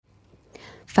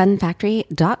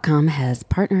Funfactory.com has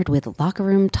partnered with Locker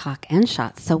Room Talk and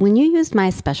Shots. So when you use my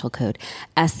special code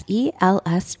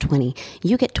SELS20,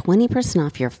 you get 20%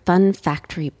 off your Fun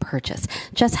Factory purchase.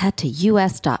 Just head to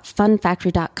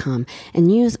us.funfactory.com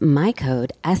and use my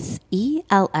code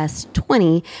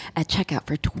SELS20 at checkout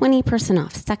for 20%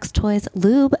 off sex toys,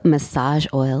 lube, massage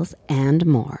oils, and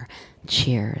more.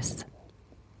 Cheers.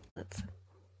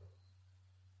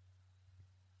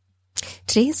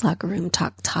 Today's Locker Room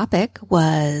Talk topic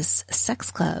was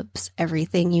sex clubs,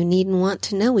 everything you need and want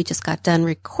to know. We just got done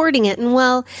recording it, and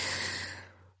well,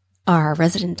 our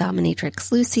resident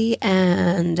dominatrix Lucy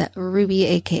and Ruby,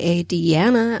 aka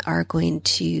Deanna, are going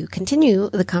to continue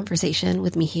the conversation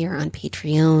with me here on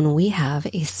Patreon. We have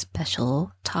a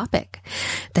special topic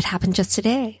that happened just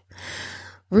today.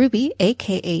 Ruby,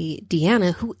 aka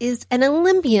Deanna, who is an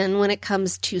Olympian when it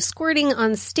comes to squirting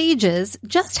on stages,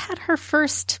 just had her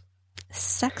first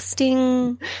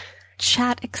sexting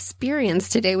chat experience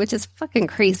today, which is fucking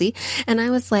crazy. And I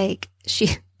was like,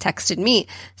 she texted me.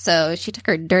 So she took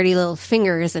her dirty little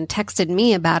fingers and texted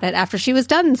me about it after she was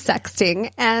done sexting.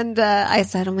 And I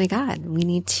said, oh my God, we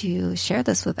need to share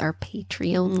this with our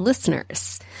Patreon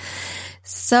listeners.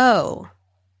 So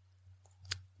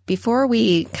before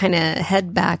we kind of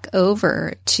head back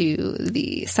over to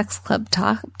the sex club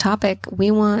topic,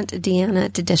 we want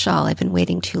Deanna to dish all. I've been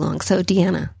waiting too long. So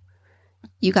Deanna,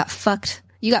 you got fucked.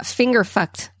 You got finger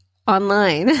fucked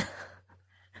online.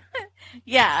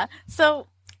 Yeah. So,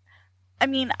 I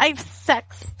mean, I've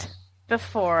sexted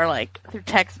before, like through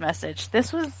text message.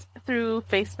 This was through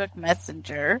Facebook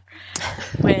Messenger,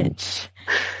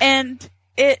 and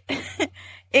it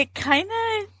kind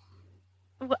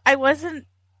of, it wasn't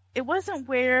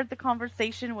where the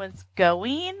conversation was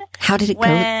going. How did it go?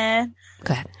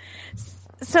 Go ahead.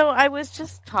 So I was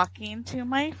just talking to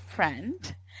my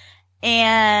friend.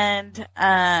 And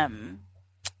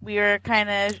we were kind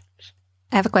of...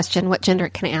 I have a question. What gender?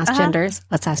 Can I ask genders?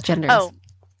 Let's ask genders. Oh,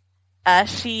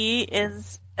 she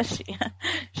is a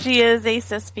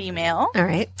cis female. All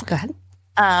right. Go ahead.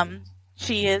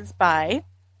 She is bi.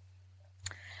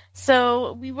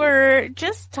 So we were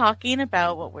just talking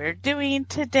about what we're doing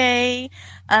today.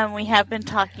 We have been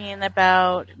talking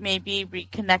about maybe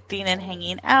reconnecting and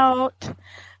hanging out.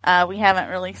 We haven't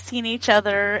really seen each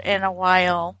other in a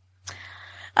while.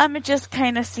 It just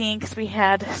kind of seeing, because we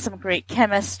had some great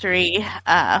chemistry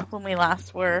when we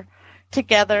last were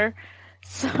together.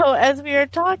 So as we were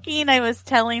talking, I was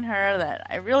telling her that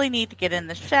I really need to get in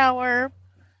the shower.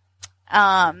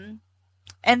 And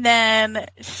then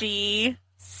she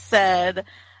said,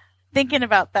 thinking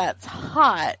about that's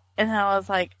hot. And I was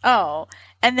like, oh.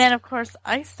 And then, of course,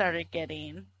 I started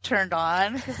getting turned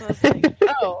on because I was like,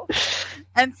 oh.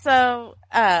 And so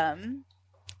I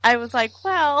was like,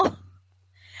 well,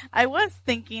 I was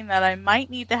thinking that I might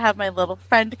need to have my little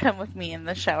friend come with me in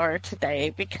the shower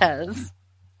today because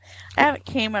I haven't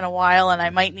came in a while and I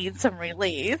might need some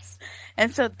release.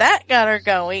 And so that got her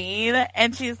going.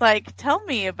 And she's like, tell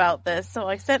me about this. So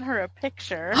I sent her a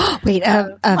picture of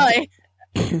my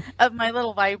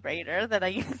little vibrator that I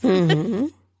use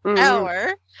in the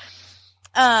shower.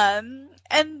 And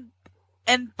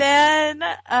then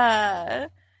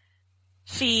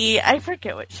I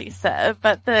forget what she said,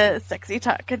 but the sexy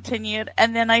talk continued.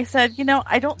 And then I said,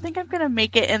 I don't think I'm going to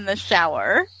make it in the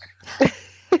shower.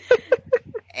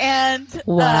 And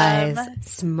wise,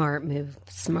 smart move.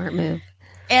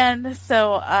 And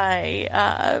so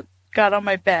I got on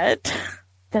my bed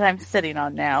that I'm sitting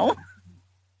on now.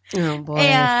 Oh boy.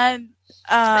 And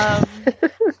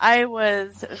I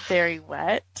was very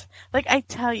wet. Like I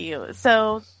tell you,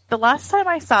 so the last time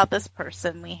I saw this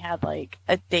person, we had like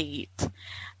a date,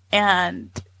 and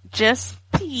just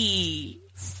the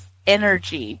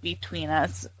energy between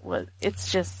us was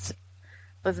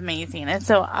amazing. And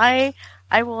so I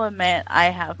will admit I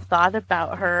have thought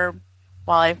about her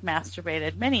while I've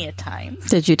masturbated many a times.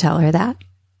 Did you tell her that?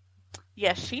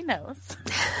 Yes, she knows.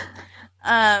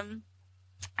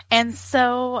 And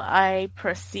so I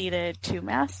proceeded to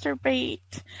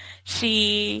masturbate.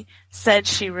 She said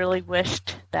she really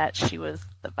wished that she was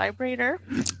the vibrator.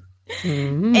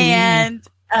 And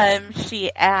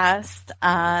she asked,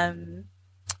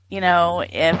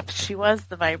 if she was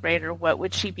the vibrator, what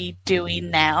would she be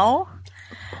doing now?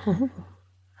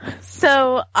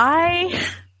 So I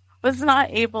was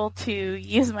not able to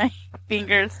use my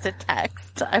fingers to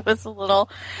text. I was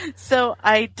so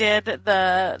I did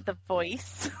the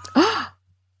voice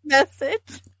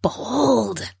message.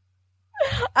 Bold.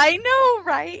 I know,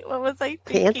 right? What was I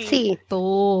thinking? Fancy.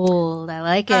 Bold. I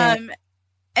like it.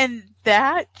 And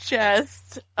that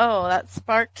just, that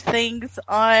sparked things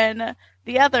on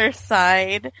the other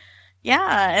side.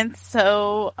 yeah, and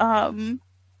so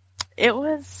it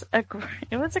was a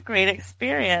great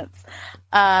experience.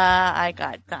 I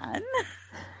got done,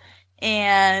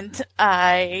 and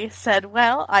I said,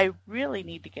 "Well, I really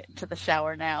need to get into the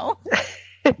shower now."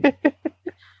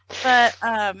 But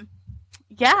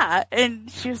yeah, and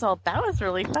she was all, "That was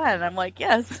really fun." I'm like,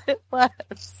 "Yes, it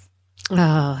was."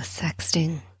 Oh,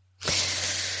 sexting.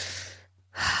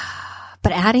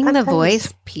 But adding the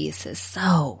voice piece is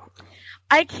so...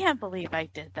 I can't believe I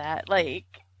did that. Like,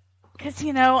 because,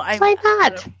 you know, I'm Why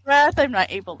not? out of breath. I'm not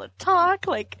able to talk.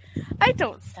 Like, I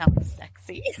don't sound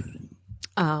sexy.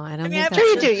 Oh, I don't mean, think Sure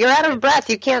you that's... do. You're out of breath.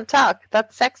 You can't talk.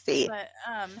 That's sexy.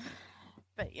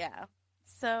 But yeah.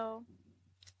 So,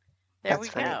 there That's we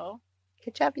funny. go.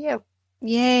 Good job, you.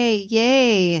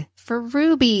 Yay for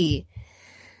Ruby.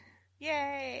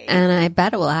 Yay. And I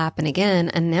bet it will happen again.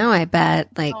 And now I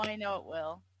bet, like... Oh, I know it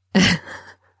will.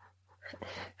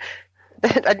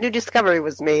 A new discovery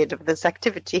was made of this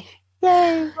activity.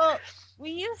 Yay! Well, we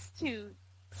used to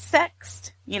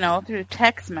sext, you know, through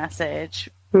text message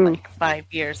Hmm. 5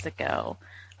 years ago.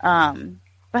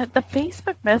 But the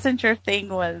Facebook Messenger thing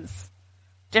was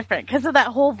different because of that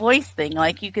whole voice thing.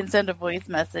 Like, you can send a voice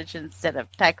message instead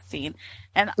of texting.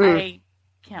 And I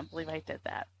can't believe I did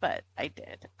that, but I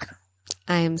did.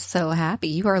 I am so happy.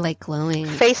 You are like glowing.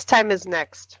 FaceTime is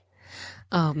next.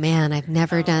 Oh man, I've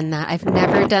never done that. I've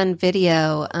never done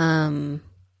video.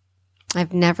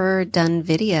 I've never done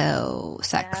video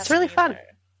sex. Yeah, It's really fun.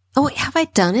 Oh, wait, have I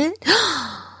done it?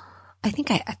 I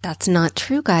think that's not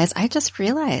true, guys. I just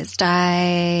realized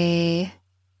I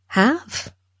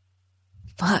have.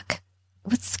 Fuck.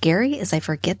 What's scary is I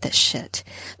forget this shit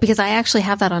because I actually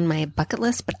have that on my bucket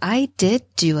list, but I did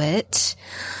do it.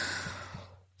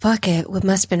 Fuck it. It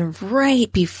must have been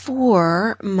right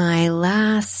before my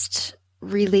last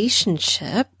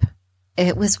relationship.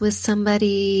 It was with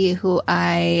somebody who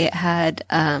I had,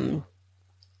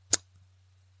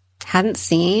 hadn't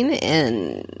seen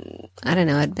in, I don't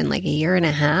know, it'd been like a year and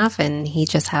a half, and he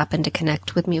just happened to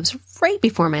connect with me. It was right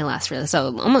before my last relationship,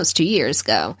 so almost 2 years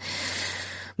ago.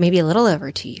 Maybe a little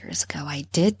over 2 years ago, I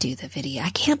did do the video.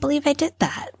 I can't believe I did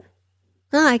that.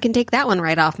 Oh, I can take that one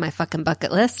right off my fucking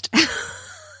bucket list.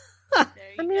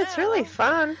 I mean, it's really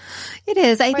fun. It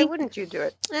is. Why think wouldn't you do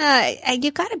it?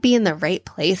 you got to be in the right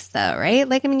place, though, right?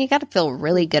 Like, I mean, you got to feel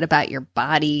really good about your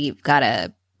body. You've got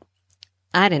to,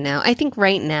 I don't know. I think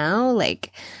right now,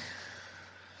 like,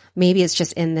 maybe it's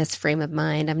just in this frame of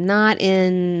mind. I'm not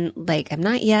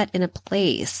yet in a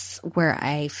place where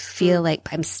I feel like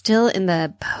I'm still in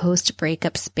the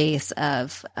post-breakup space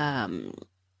of,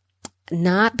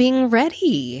 not being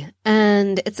ready.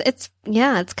 And it's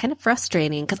kind of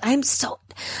frustrating because I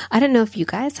don't know if you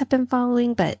guys have been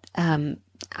following, but,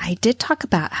 I did talk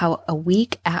about how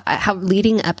how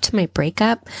leading up to my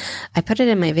breakup, I put it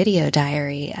in my video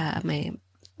diary,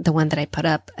 the one that I put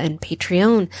up on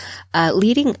Patreon,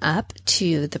 leading up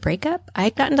to the breakup, I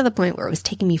had gotten to the point where it was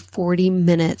taking me 40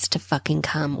 minutes to fucking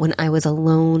come when I was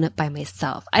alone by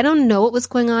myself. I don't know what was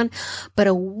going on, but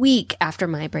a week after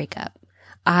my breakup,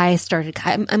 I'm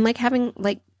like having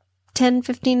like 10,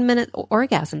 15 minute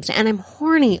orgasms and I'm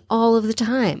horny all of the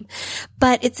time.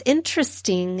 But it's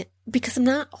interesting because I'm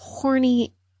not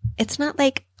horny. It's not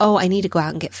like, oh, I need to go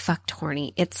out and get fucked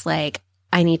horny. It's like,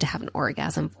 I need to have an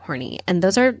orgasm horny. And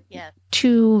those are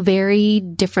two very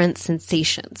different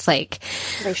sensations. Like,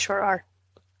 They sure are.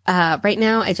 right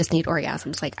now I just need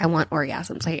orgasms. Like, I want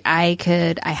orgasms. Like, I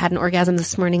had an orgasm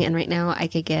this morning and right now I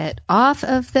could get off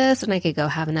of this and I could go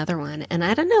have another one. And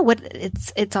I don't know what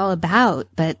it's all about,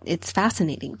 but it's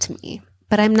fascinating to me.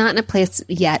 But I'm not in a place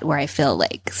yet where I feel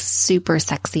like super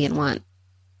sexy and want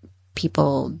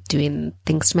people doing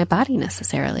things to my body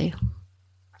necessarily.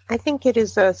 I think it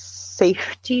is a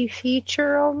safety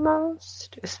feature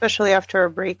almost, especially after a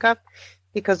breakup,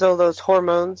 because all those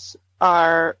hormones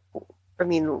are, I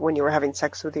mean, when you were having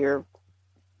sex with your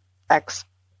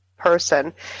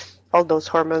ex-person, all those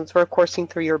hormones were coursing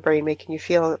through your brain, making you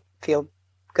feel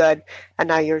good. And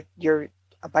now you're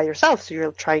by yourself, so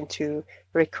you're trying to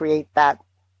recreate that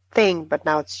thing, but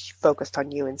now it's focused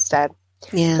on you instead.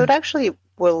 Yeah. So it actually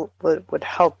would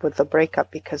help with the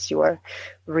breakup because you are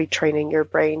retraining your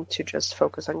brain to just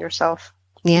focus on yourself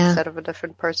instead of a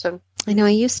different person. I know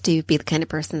I used to be the kind of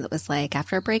person that was like,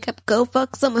 after a breakup, go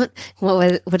fuck someone.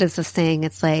 What is the saying?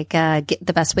 It's like,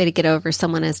 the best way to get over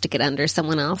someone is to get under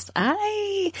someone else.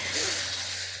 I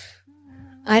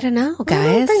don't know, guys.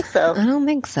 I don't think so. I don't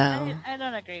think so. I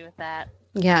don't agree with that.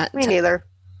 Yeah. Me neither.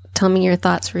 Tell me your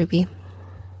thoughts, Ruby.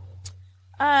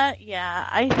 Yeah,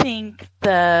 I think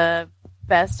the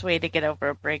best way to get over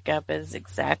a breakup is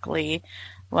exactly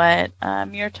what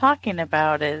you're talking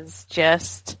about, is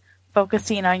just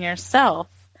focusing on yourself,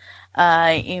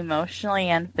 emotionally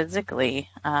and physically.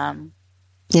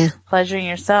 Pleasuring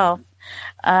yourself.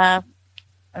 I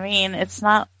mean, it's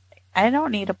not, I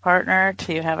don't need a partner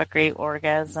to have a great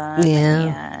orgasm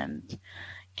and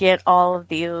get all of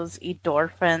those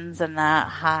endorphins and that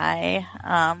high.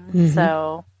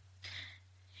 So,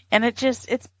 and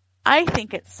I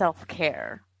think it's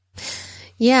self-care.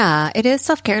 Yeah, it is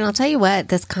self-care. And I'll tell you what,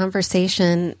 this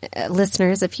conversation,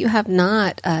 listeners, if you have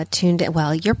not tuned in,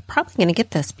 well, you're probably going to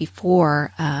get this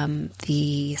before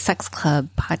the Sex Club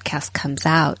podcast comes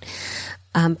out.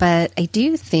 But I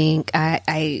do think,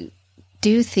 I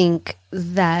do think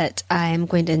that I'm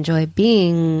going to enjoy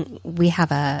we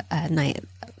have a night,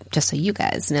 just so you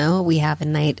guys know, we have a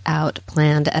night out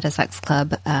planned at a sex club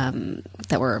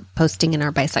that we're posting in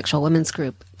our bisexual women's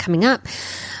group coming up.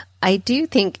 I do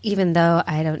think, even though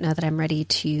I don't know that I'm ready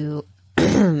to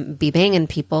be banging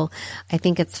people, I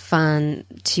think it's fun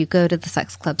to go to the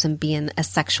sex clubs and be in a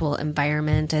sexual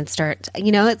environment and start,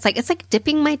 it's like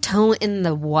dipping my toe in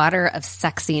the water of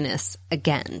sexiness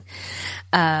again.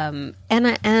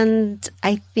 And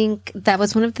I think that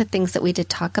was one of the things that we did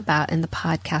talk about in the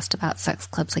podcast about sex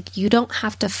clubs. Like, you don't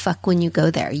have to fuck when you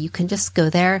go there. You can just go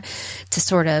there to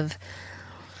sort of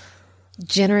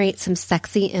generate some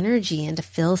sexy energy and to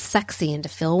feel sexy and to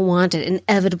feel wanted.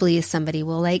 Inevitably, somebody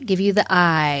will give you the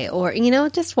eye, or,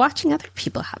 just watching other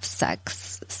people have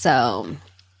sex. So,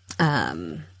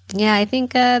 I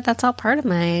think that's all part of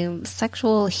my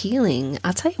sexual healing.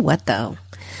 I'll tell you what, though,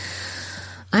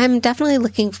 I'm definitely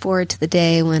looking forward to the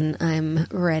day when I'm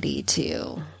ready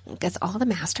to, because all the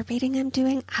masturbating I'm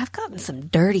doing, I've gotten some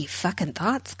dirty fucking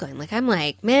thoughts going. I'm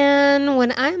like, man,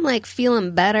 when I'm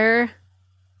feeling better,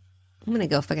 I'm going to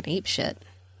go fucking ape shit.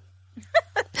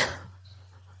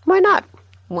 Why not?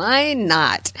 Why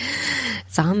not?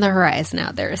 It's on the horizon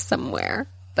out there somewhere.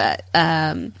 But,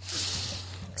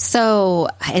 so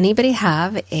anybody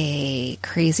have a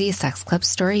crazy sex club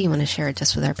story you want to share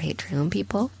just with our Patreon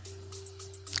people?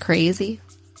 Crazy?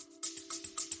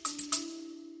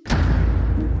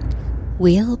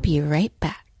 We'll be right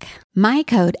back. My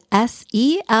code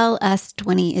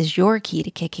SELS20 is your key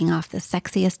to kicking off the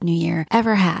sexiest new year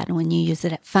ever had when you use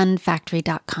it at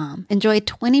funfactory.com. Enjoy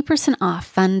 20% off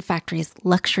Fun Factory's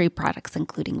luxury products,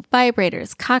 including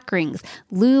vibrators, cock rings,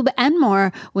 lube, and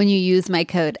more when you use my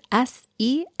code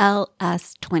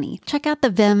SELS20. Check out the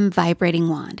Vim vibrating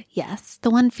wand. Yes, the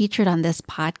one featured on this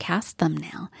podcast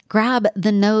thumbnail. Grab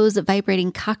the Nose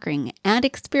vibrating cock ring and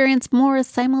experience more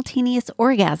simultaneous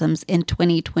orgasms in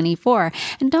 2024.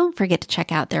 And don't forget to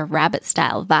check out their rabbit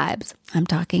style vibes. I'm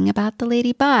talking about the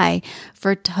Lady Bi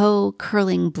for toe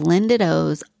curling blended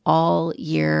O's all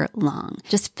year long.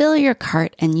 Just fill your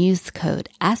cart and use code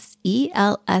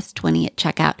SELS20 at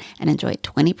checkout and enjoy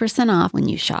 20% off when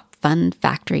you shop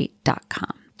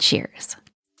funfactory.com. Cheers.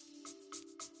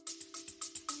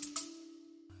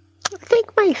 I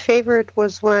think my favorite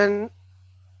was when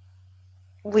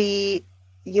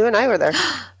you and I were there.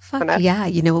 Fuck yeah.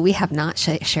 You know what? We have not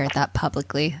shared that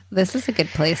publicly. This is a good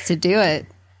place to do it.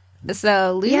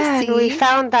 So Lucy, yeah, we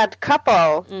found that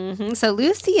couple. Mm-hmm. So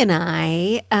Lucy and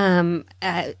I,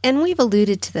 and we've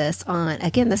alluded to this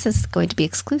again, this is going to be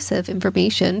exclusive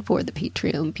information for the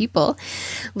Patreon people.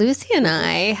 Lucy and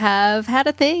I have had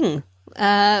a thing.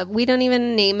 We don't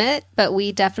even name it, but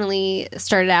we definitely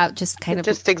started out just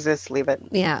just exists. Leave it.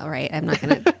 Yeah, right. I'm not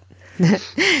going to.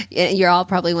 You're all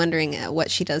probably wondering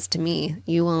what she does to me.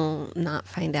 You will not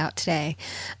find out today.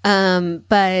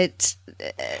 But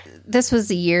this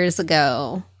was years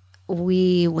ago.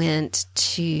 We went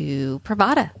to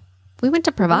Pravada.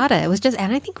 It was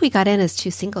and I think we got in as two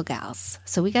single gals.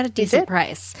 So we got a decent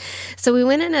price. So we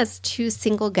went in as two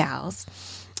single gals.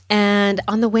 And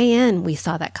on the way in, we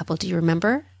saw that couple. Do you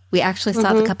remember? We actually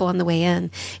saw the couple on the way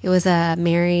in. It was a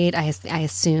married, I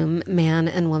assume, man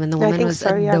and woman. The woman was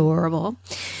adorable.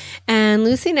 Yeah. And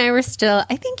Lucy and I were still,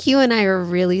 I think you and I were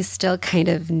really still kind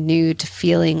of new to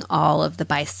feeling all of the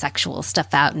bisexual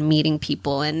stuff out and meeting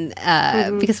people. And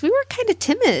because we were kind of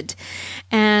timid.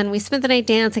 And we spent the night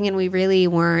dancing and we really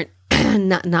weren't,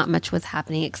 not much was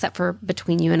happening except for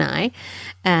between you and I.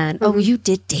 And you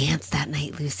did dance that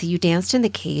night, Lucy. You danced in the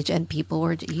cage, and people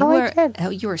were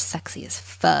you were sexy as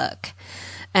fuck.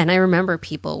 And I remember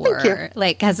people were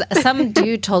because some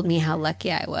dude told me how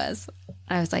lucky I was.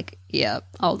 I was like, "Yep,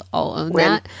 I'll own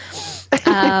that."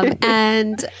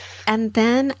 And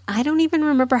then I don't even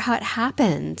remember how it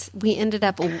happened. We ended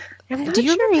up. Do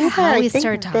you remember how we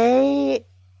started talking?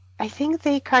 I think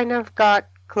they kind of got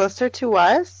closer to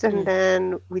us, and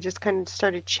then we just kind of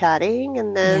started chatting,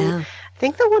 and then I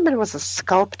think the woman was a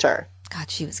sculptor. God,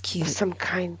 she was cute. some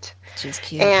kind. She was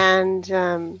cute. And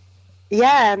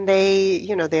yeah, and they,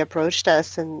 they approached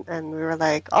us, and we were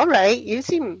like, all right, you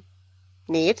seem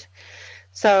neat.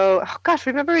 So, oh gosh,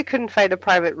 remember we couldn't find a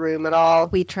private room at all.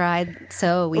 We tried,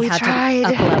 so we had tried.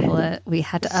 to up-level it. We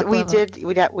had to So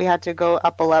up-level. we had to go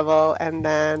up a level, and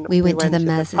then We went to the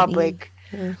mezzanine. public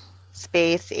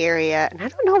space area. And I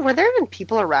don't know, were there even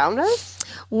people around us?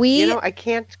 I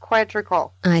can't quite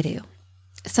recall. I do.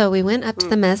 So we went up to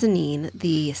the mezzanine,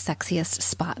 the sexiest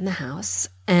spot in the house,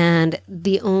 and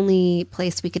the only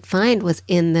place we could find was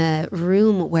in the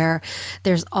room where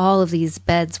there's all of these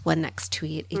beds, one next to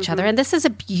each other. And this is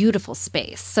a beautiful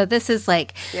space. So this is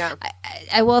like,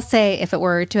 I will say, if it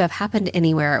were to have happened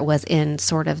anywhere, it was in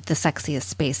sort of the sexiest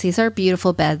space. These are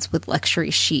beautiful beds with luxury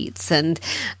sheets. And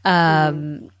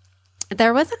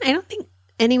there wasn't, I don't think,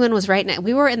 anyone was right now.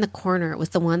 We were in the corner. It was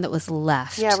the one that was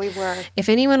left. Yeah, we were. If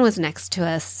anyone was next to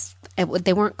us,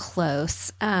 they weren't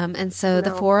close. And so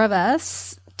the four of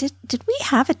us, did we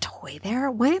have a toy there?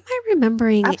 Why am I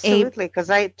remembering? Absolutely, because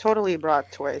I totally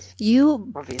brought toys.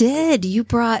 You obviously. did. You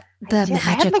brought the magic I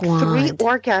had like wand. 3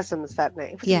 orgasms that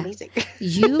night. It was amazing.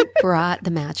 You brought the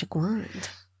magic wand.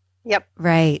 Yep.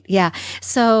 Right. Yeah.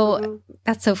 So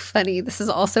that's so funny. This is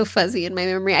also fuzzy in my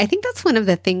memory. I think that's one of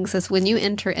the things is when you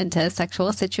enter into a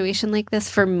sexual situation like this,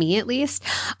 for me at least,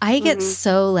 I get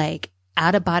so like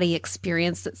out of body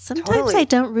experience that sometimes I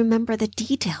don't remember the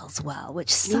details well,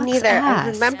 which sucks. Me neither. ass.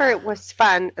 I remember it was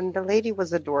fun, and the lady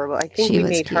was adorable. I think we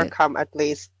made her come at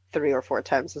least 3 or 4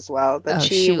 times as well. But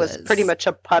she was pretty much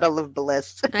a puddle of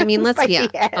bliss. I mean, let's be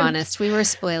honest. We were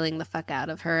spoiling the fuck out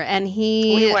of her, and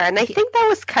we were. And I think that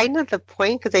was kind of the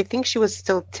point, because I think she was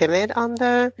still timid on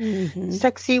the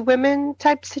sexy women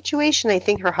type situation. I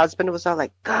think her husband was all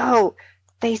like, "Go,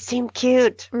 they seem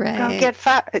cute. Right. Go get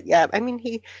fat." Yeah, I mean,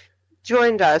 he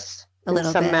joined us in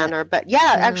some manner, but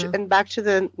actually, and back to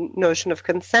the notion of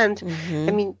consent.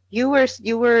 I mean, you were.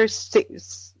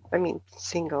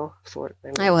 Single.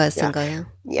 I was single, yeah.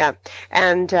 Yeah.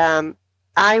 And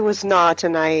I was not,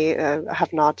 and I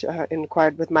have not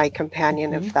inquired with my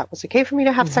companion if that was okay for me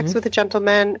to have sex with a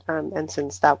gentleman. And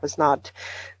since that was not,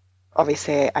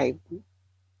 obviously, I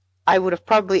would have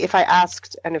probably, if I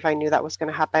asked and if I knew that was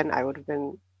going to happen, I would have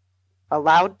been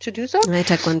allowed to do so. I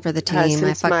took one for the team.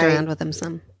 I fucked around with him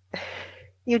some.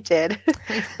 You did.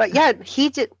 But yeah, he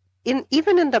did.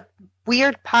 Even in the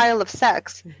weird pile of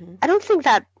sex, I don't think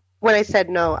that when I said,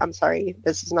 no, I'm sorry,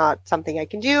 this is not something I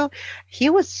can do,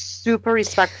 he was super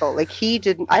respectful. Like,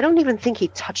 I don't even think he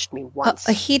touched me once.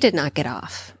 He did not get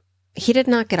off. He did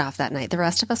not get off that night. The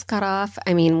rest of us got off.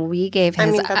 I mean, we gave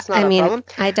his, that's not a problem.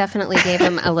 I definitely gave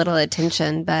him a little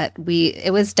attention, but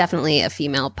it was definitely a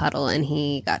female puddle, and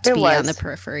he got to be on the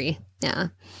periphery. Yeah.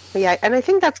 Yeah, and I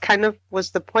think that's kind of was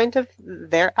the point of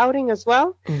their outing as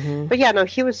well. But yeah, no,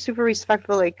 he was super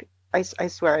respectful. Like, I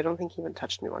swear, I don't think he even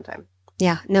touched me one time.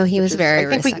 Yeah, no, he was very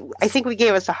respectful. I think he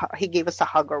gave us a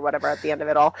hug or whatever at the end of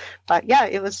it all. But yeah,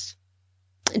 it was.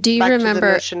 Do you remember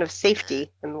the notion of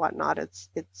safety and whatnot? It's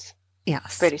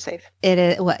yes, pretty safe. It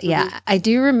is. Yeah, I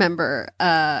do remember.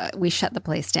 We shut the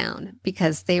place down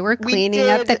because they were cleaning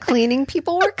up. The cleaning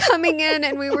people were coming in,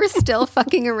 and we were still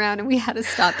fucking around, and we had to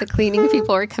stop. The cleaning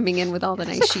people were coming in with all the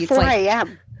nice sheets. 4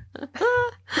 a.m.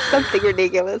 Something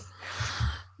ridiculous.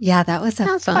 Yeah, that was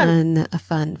a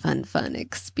fun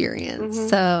experience.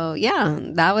 So yeah,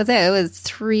 that was it. It was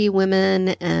 3 women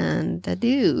and a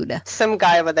dude. Some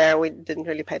guy over there we didn't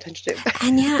really pay attention to.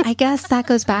 And yeah, I guess that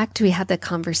goes back to we had the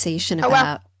conversation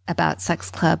about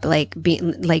sex club,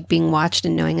 being watched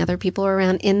and knowing other people were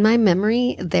around. In my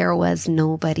memory, there was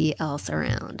nobody else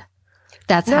around.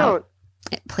 That's how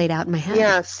it played out in my head.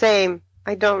 Yeah, same.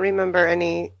 I don't remember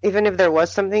any, even if there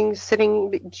was something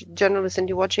sitting, generally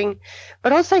Cindy watching.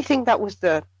 But also I think that was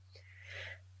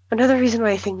another reason why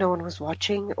I think no one was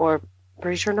watching, or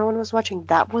pretty sure no one was watching.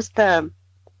 That was the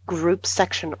group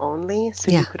section only. So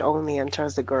you could only enter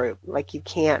as a group. Like, you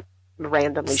can't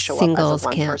randomly show up as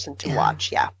one person to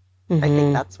watch. Yeah. I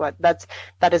think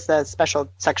that is the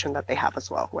special section that they have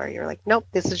as well, where you're like, nope,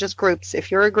 this is just groups.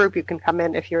 If you're a group, you can come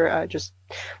in. If you're just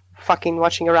fucking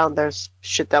watching around, there's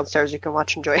shit downstairs you can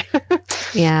watch and enjoy.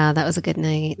 Yeah, that was a good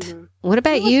night. What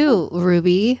about you,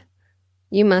 Ruby?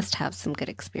 You must have some good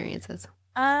experiences.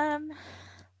 The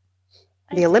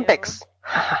Olympics.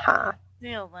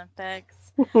 The Olympics.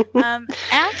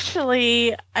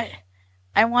 Actually,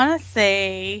 I want to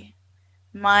say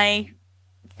my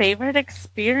favorite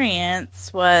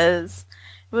experience was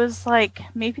like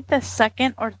maybe the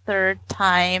second or third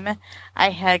time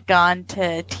I had gone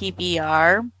to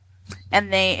TBR,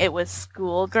 and it was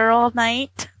schoolgirl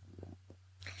night.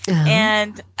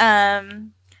 And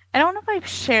I don't know if I've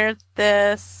shared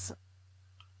this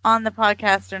on the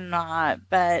podcast or not,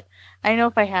 but I know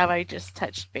if I have, I just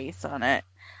touched base on it.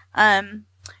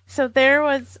 So there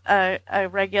was a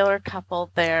regular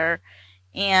couple there,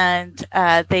 and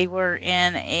they were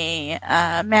in a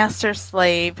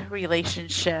master-slave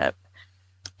relationship.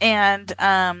 And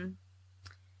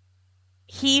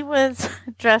he was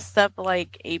dressed up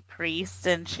like a priest,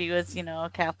 and she was,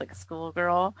 a Catholic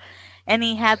schoolgirl. And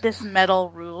he had this metal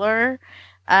ruler.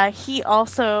 He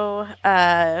also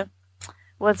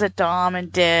was a dom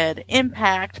and did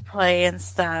impact play and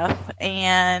stuff.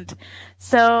 And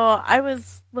so I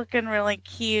was looking really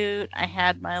cute. I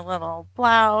had my little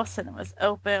blouse, and it was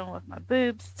open with my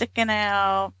boobs sticking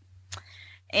out.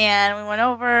 And we went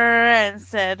over and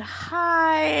said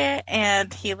hi,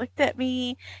 and he looked at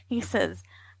me. He says,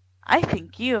 "I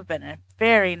think you have been a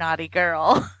very naughty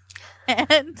girl."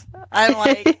 And I'm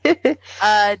like,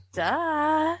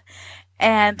 duh.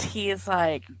 And he's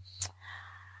like,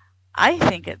 "I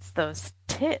think it's those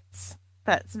tits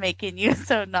that's making you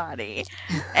so naughty."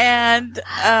 And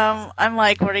I'm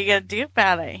like, "What are you going to do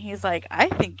about it?" He's like, "I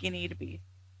think you need to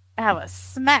have a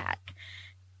smack."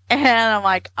 And I'm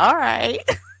like, all right.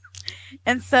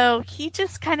 And so he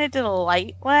just kind of did a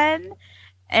light one.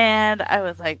 And I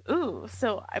was like, ooh.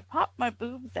 So I popped my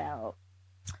boobs out.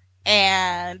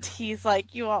 And he's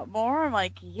like, "You want more?" I'm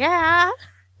like, yeah.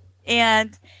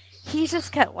 And he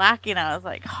just kept whacking. I was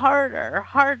like, harder,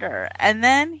 harder. And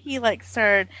then he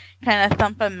started kind of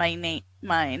thumping my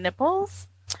nipples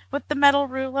with the metal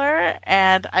ruler.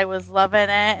 And I was loving it.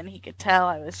 And he could tell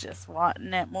I was just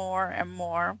wanting it more and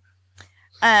more.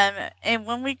 And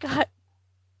when we got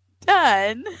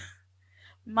done,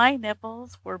 my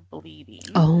nipples were bleeding.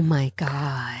 Oh my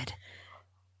God.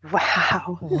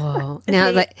 Wow. Whoa.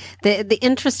 Now, the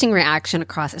interesting reaction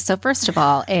across it. So first of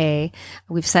all,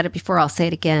 we've said it before, I'll say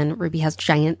it again, Ruby has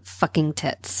giant fucking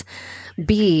tits.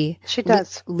 B, she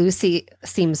does. Lucy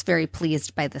seems very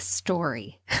pleased by the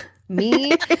story.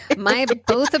 Me,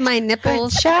 both of my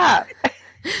nipples. Good job.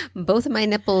 Both of my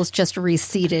nipples just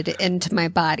receded into my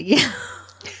body.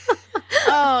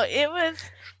 Oh, it was,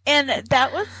 and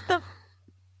that was the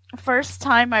first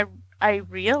time I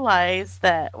realized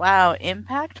that, wow,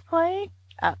 impact play,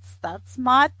 that's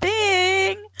my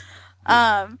thing.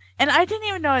 And I didn't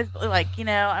even know, I was like,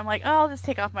 I'm like, oh, I'll just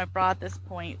take off my bra at this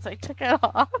point. So I took it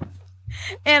off,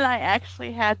 and I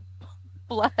actually had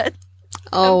blood.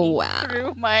 Oh,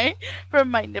 wow.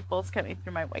 From my nipples coming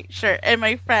through my white shirt. And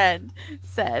my friend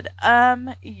said,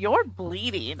 "You're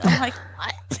bleeding." I'm like,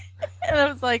 what? And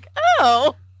I was like,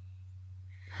 oh.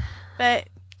 But,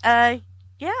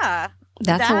 yeah.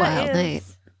 That's a wild night.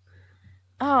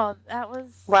 Oh, that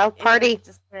was... Wild party. Was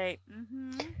just great.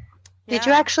 Mm-hmm. Yeah. Did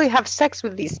you actually have sex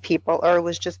with these people, or it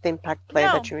was just the impact play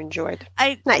that you enjoyed?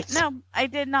 Nice. No, I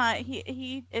did not. And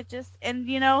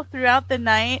throughout the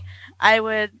night, I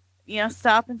would,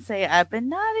 stop and say, "I've been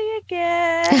naughty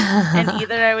again." And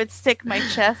either I would stick my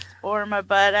chest or my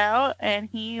butt out, and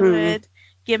he would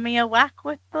give me a whack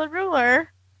with the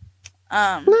ruler.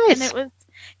 Nice.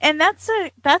 And that's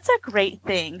a great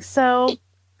thing. So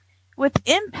with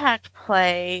impact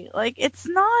play, it's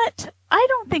not, I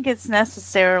don't think it's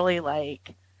necessarily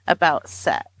about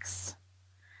sex.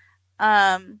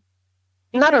 Not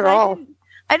at all.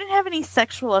 I didn't have any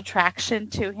sexual attraction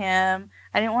to him.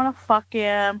 I didn't want to fuck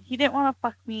him. He didn't want to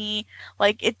fuck me.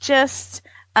 It just,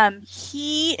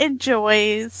 he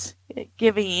enjoys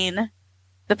giving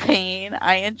the pain.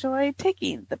 I enjoy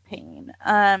taking the pain.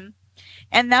 And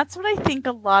that's what I think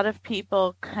a lot of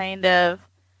people kind of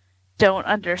don't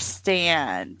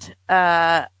understand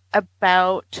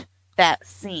about that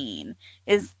scene,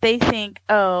 is they think,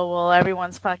 oh, well,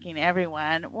 everyone's fucking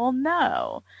everyone. Well,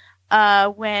 no.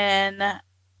 When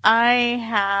I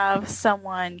have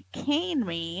someone cane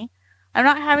me, I'm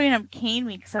not having them cane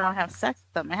me because I don't have sex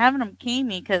with them. I'm having them cane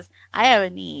me because I have a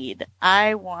need.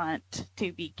 I want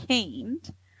to be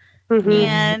caned. Mm-hmm.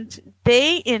 And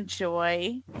they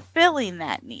enjoy filling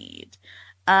that need.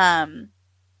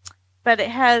 But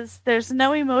there's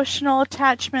no emotional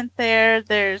attachment there.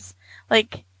 There's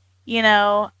and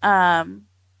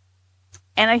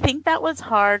I think that was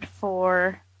hard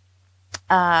for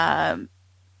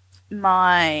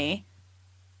my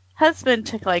husband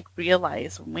to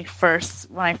realize when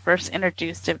I first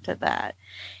introduced him to that,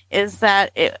 is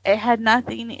that it had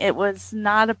nothing, it was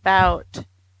not about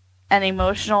an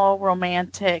emotional,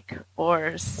 romantic,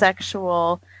 or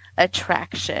sexual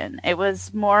attraction. It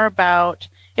was more about,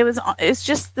 it's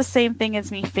just the same thing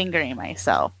as me fingering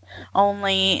myself.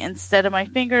 Only instead of my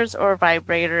fingers or a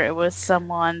vibrator, it was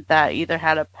someone that either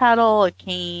had a pedal, a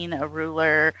cane, a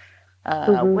ruler,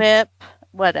 a whip,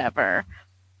 whatever.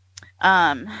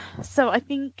 So I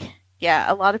think,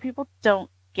 a lot of people don't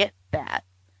get that.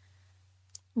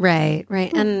 Right.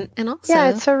 And also, yeah,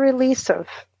 it's a release of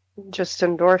just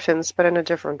endorphins, but in a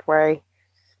different way.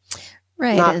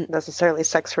 right. Not necessarily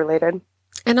sex related.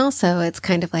 And also, it's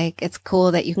kind of like, it's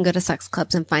cool that you can go to sex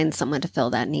clubs and find someone to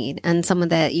fill that need, and someone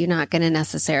that you're not going to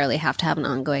necessarily have to have an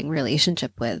ongoing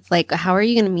relationship with. Like, how are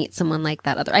you going to meet someone like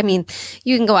that? I mean,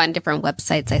 you can go on different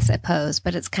websites, I suppose,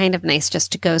 but it's kind of nice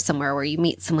just to go somewhere where you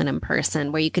meet someone in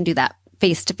person, where you can do that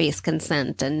face-to-face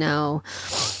consent and know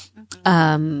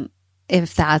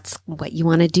if that's what you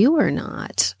want to do or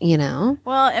not, you know?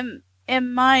 Well,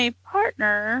 and my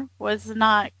partner was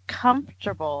not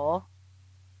comfortable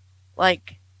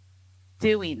like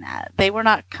doing that. They were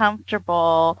not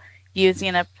comfortable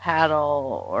using a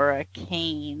paddle or a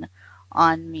cane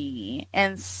on me.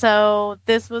 And so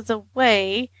this was a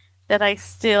way that I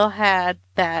still had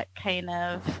that kind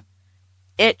of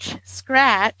itch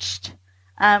scratched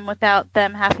without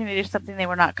them having to do something they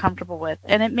were not comfortable with.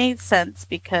 And it made sense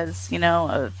because,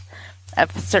 of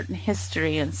a certain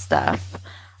history and stuff.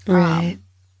 Right.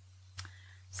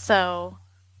 So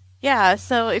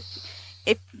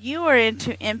if you are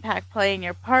into impact play and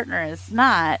your partner is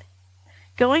not,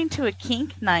 going to a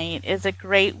kink night is a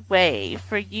great way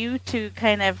for you to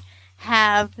kind of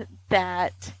have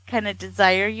that kind of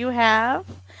desire you have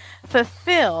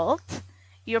fulfilled.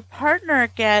 Your partner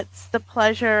gets the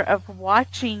pleasure of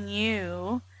watching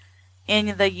you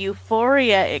in the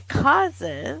euphoria it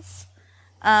causes.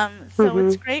 So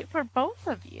it's great for both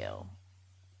of you.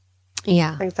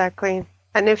 Yeah. Exactly.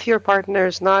 And if your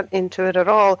partner's not into it at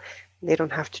all, they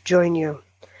don't have to join you.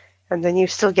 And then you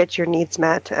still get your needs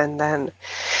met, and then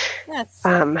Yes.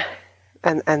 and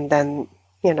then,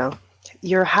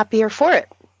 you're happier for it.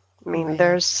 I mean, Right.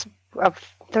 there's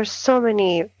so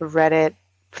many Reddit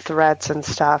threads and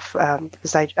stuff,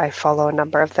 because I follow a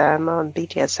number of them on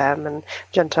BDSM and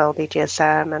gentle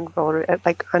BDSM and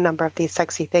like a number of these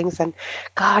sexy things. And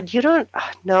God, you don't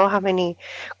know how many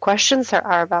questions there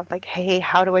are about, like, hey,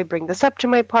 how do I bring this up to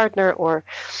my partner? Or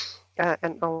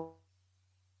and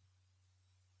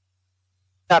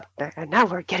now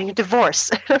we're getting a divorce.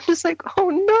 And I'm just like, oh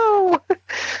no.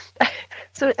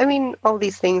 So, I mean, all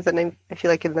these things, and I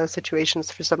feel like in those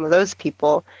situations, for some of those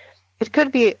people, it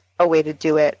could be a way to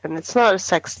do it, and it's not a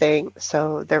sex thing,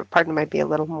 so their partner might be a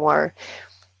little more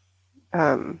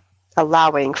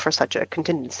allowing for such a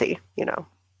contingency,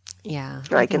 Yeah.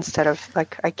 like instead of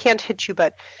like, I can't hit you,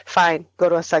 but fine, go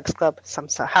to a sex club,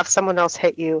 have someone else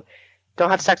hit you, don't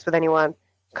have sex with anyone,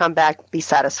 come back, be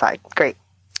satisfied, great,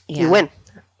 Yeah. you win.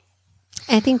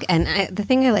 I think, and the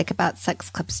thing I like about sex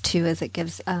clubs too is it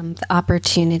gives the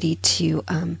opportunity to,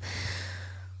 a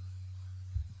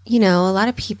lot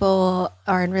of people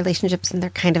are in relationships and they're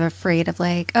kind of afraid of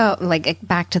like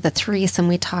back to the threesome.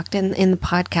 We talked in the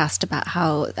podcast about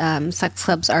how sex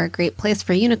clubs are a great place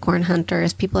for unicorn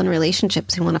hunters, people in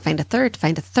relationships who want to find a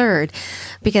third.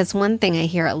 Because one thing I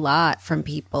hear a lot from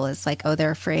people is like, oh,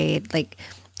 they're afraid, like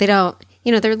they don't,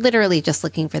 they're literally just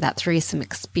looking for that threesome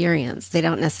experience. They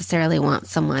don't necessarily want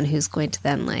someone who's going to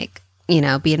then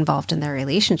be involved in their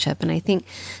relationship. And I think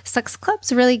sex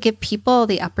clubs really give people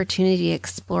the opportunity to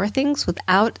explore things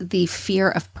without the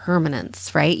fear of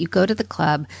permanence, right? You go to the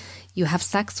club, you have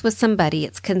sex with somebody,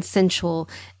 it's consensual,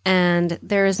 and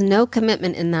there is no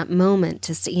commitment in that moment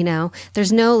to,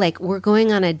 there's no like, we're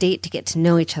going on a date to get to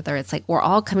know each other. It's like, we're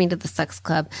all coming to the sex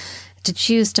club to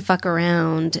choose to fuck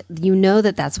around.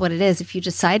 That's what it is. If you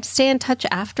decide to stay in touch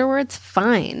afterwards,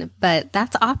 fine, but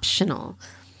that's optional.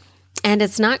 And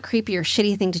it's not creepy or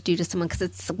shitty thing to do to someone because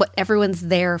it's what everyone's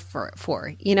there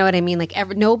for. You know what I mean? Like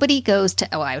nobody goes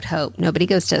to, I would hope, nobody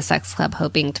goes to a sex club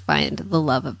hoping to find the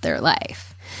love of their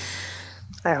life.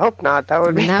 I hope not. That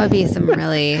would be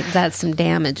that's some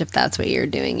damage if that's what you're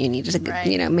doing. You need to,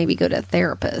 Right. Maybe go to a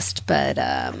therapist, but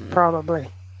probably.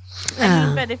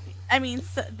 So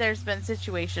there's been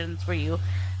situations where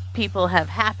people have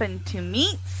happened to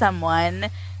meet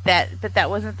someone but that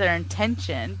wasn't their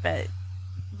intention, but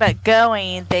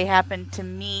they happened to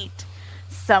meet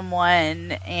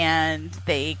someone and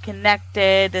they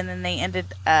connected, and then they ended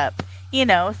up,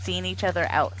 seeing each other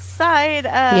outside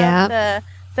of the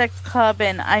sex club.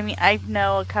 And I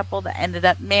know a couple that ended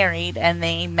up married and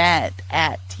they met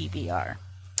at TBR.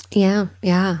 Yeah.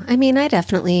 I mean, I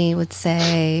definitely would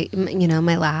say,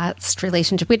 my last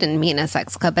relationship, we didn't meet in a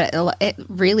sex club, but it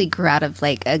really grew out of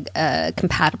like a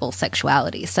compatible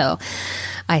sexuality. So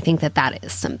I think that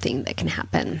is something that can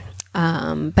happen.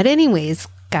 But anyways,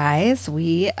 guys,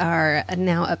 we are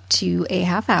now up to a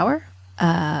half hour.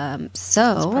 That's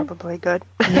probably good.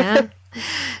 Yeah.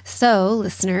 So,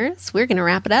 listeners, we're going to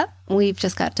wrap it up. We've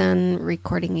just got done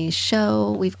recording a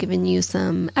show. We've given you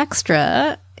some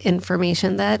extra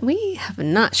information that we have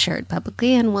not shared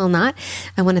publicly and will not.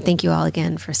 I want to thank you all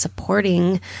again for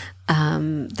supporting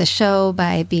the show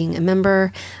by being a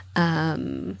member.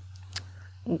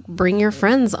 Bring your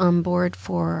friends on board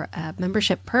for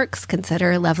membership perks.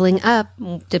 Consider leveling up,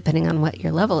 depending on what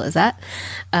your level is at.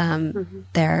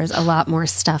 There's a lot more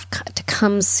stuff to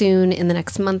come soon. In the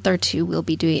next month or two, we'll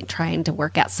be trying to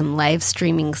work out some live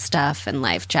streaming stuff and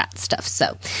live chat stuff.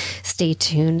 So stay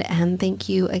tuned, and thank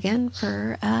you again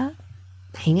for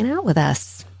hanging out with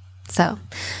us. So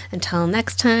until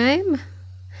next time,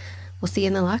 we'll see you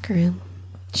in the locker room.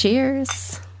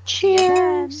 Cheers.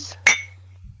 Cheers.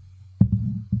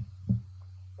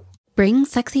 Bring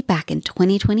sexy back in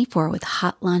 2024 with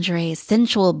hot lingerie,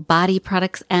 sensual body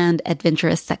products, and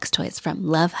adventurous sex toys from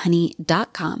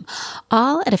lovehoney.com,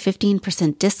 all at a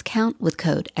 15% discount with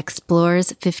code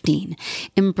EXPLORERS15.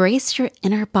 Embrace your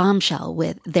inner bombshell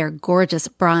with their gorgeous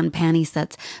bra and panty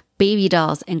sets, baby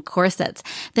dolls, and corsets.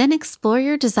 Then explore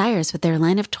your desires with their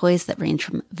line of toys that range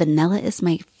from vanilla is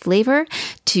my flavor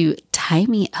to tie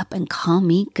me up and call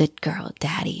me good girl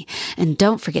daddy. And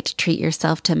don't forget to treat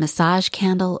yourself to a massage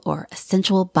candle or a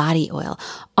sensual body oil,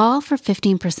 all for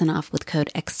 15% off with code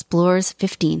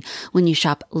EXPLORERS15 when you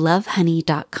shop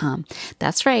lovehoney.com.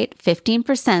 That's right,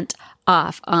 15%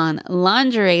 off on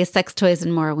lingerie, sex toys,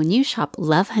 and more when you shop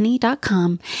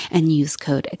lovehoney.com and use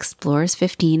code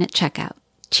EXPLORERS15 at checkout.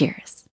 Cheers.